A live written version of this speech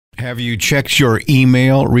Have you checked your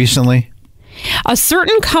email recently? A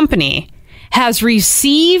certain company has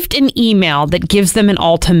received an email that gives them an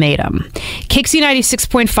ultimatum. Kixie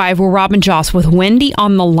 96.5, we're Rob and Joss with Wendy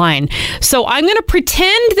on the line. So I'm going to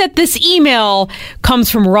pretend that this email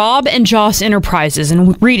comes from Rob and Joss Enterprises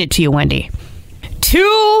and read it to you, Wendy.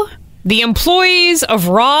 To the employees of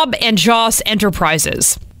Rob and Joss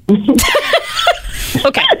Enterprises.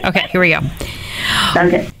 Okay, here we go.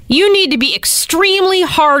 Okay. You need to be extremely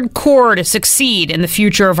hardcore to succeed in the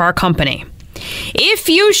future of our company. If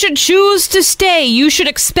you should choose to stay, you should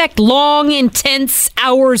expect long, intense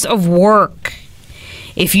hours of work.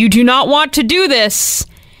 If you do not want to do this,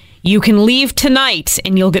 you can leave tonight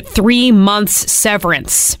and you'll get 3 months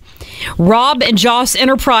severance. Rob and Joss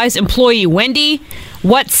Enterprise employee Wendy,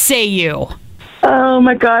 what say you? Oh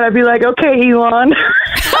my God, I'd be like, okay, Elon.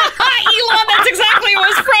 Elon, that's exactly what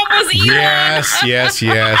it was from, was Elon.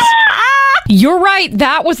 Yes. You're right.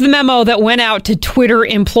 That was the memo that went out to Twitter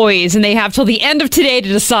employees, and they have till the end of today to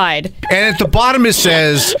decide. And at the bottom it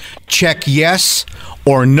says, check yes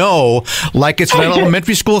or no, like it's an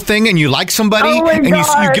elementary school thing, and you like somebody, and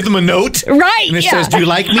you give them a note. Right, and it says, do you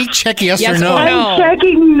like me? Check yes or no. I'm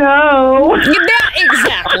checking no.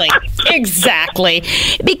 Exactly.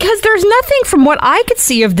 Because there's nothing from what I could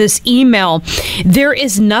see of this email, there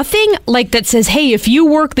is nothing like that says, hey, if you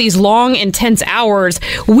work these long, intense hours,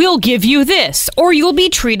 we'll give you this, or you'll be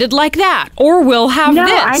treated like that, or we'll have this.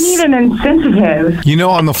 No, I need an incentive. You know,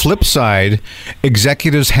 on the flip side,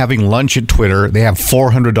 executives having lunch at Twitter, they have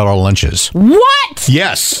 $400 lunches. What?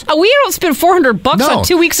 Yes. We don't spend $400 on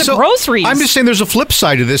 2 weeks of groceries. I'm just saying there's a flip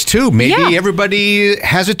side to this, too. Maybe everybody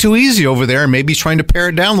has it too easy over there, and maybe he's trying to pare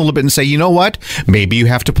it down a little bit and say, you know what? Maybe you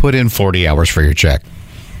have to put in 40 hours for your check.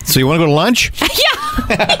 So you want to go to lunch? Yeah.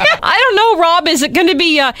 I don't know, Rob. Is it going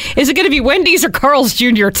to be Wendy's or Carl's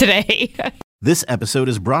Jr. today? This episode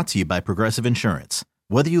is brought to you by Progressive Insurance.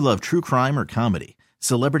 Whether you love true crime or comedy,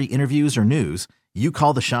 celebrity interviews or news, you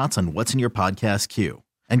call the shots on what's in your podcast queue.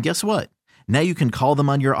 And guess what? Now you can call them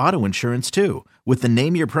on your auto insurance too with the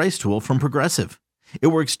Name Your Price tool from Progressive. It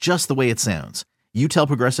works just the way it sounds. You tell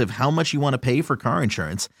Progressive how much you want to pay for car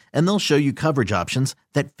insurance, and they'll show you coverage options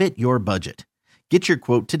that fit your budget. Get your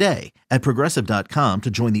quote today at Progressive.com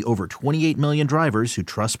to join the over 28 million drivers who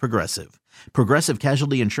trust Progressive. Progressive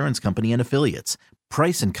Casualty Insurance Company and Affiliates.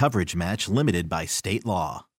 Price and coverage match limited by state law.